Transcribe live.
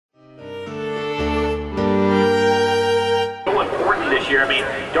there. I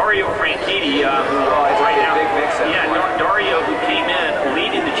mean, Dario Franchitti, who right now, Dario, who came in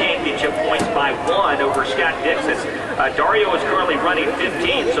leading the championship points by 1 over Scott Dixon. Dario is currently running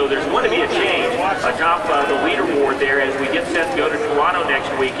 15, so there's going to be a change atop the leaderboard there as we get set to go to Toronto next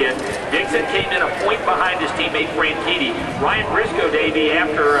weekend. Dixon came in a point behind his teammate Franchitti. Ryan Briscoe, Davey,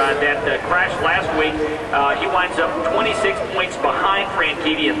 after that crash last week, he winds up 26 points behind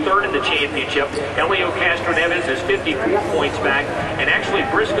Franchitti and 3rd in the championship. Elio Castroneves is 54 points back, and actually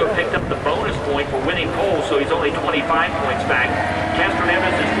Briscoe picked up the bonus point for winning pole, so he's only 25 points back.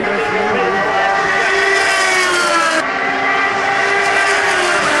 Castroneves is 4